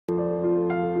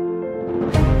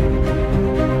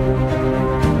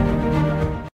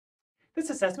This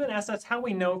assessment asks us how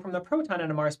we know from the proton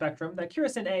NMR spectrum that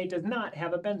Curacin A does not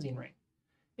have a benzene ring.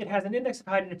 It has an index of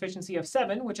hydrogen efficiency of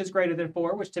 7, which is greater than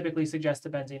 4, which typically suggests a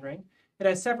benzene ring. It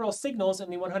has several signals in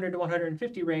the 100 to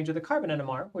 150 range of the carbon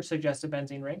NMR, which suggests a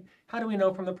benzene ring. How do we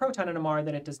know from the proton NMR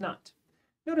that it does not?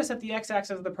 Notice that the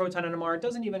x-axis of the proton NMR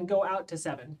doesn't even go out to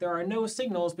 7. There are no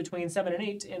signals between 7 and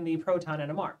 8 in the proton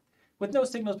NMR. With no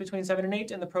signals between 7 and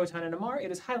 8 in the proton NMR,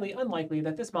 it is highly unlikely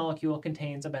that this molecule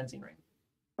contains a benzene ring.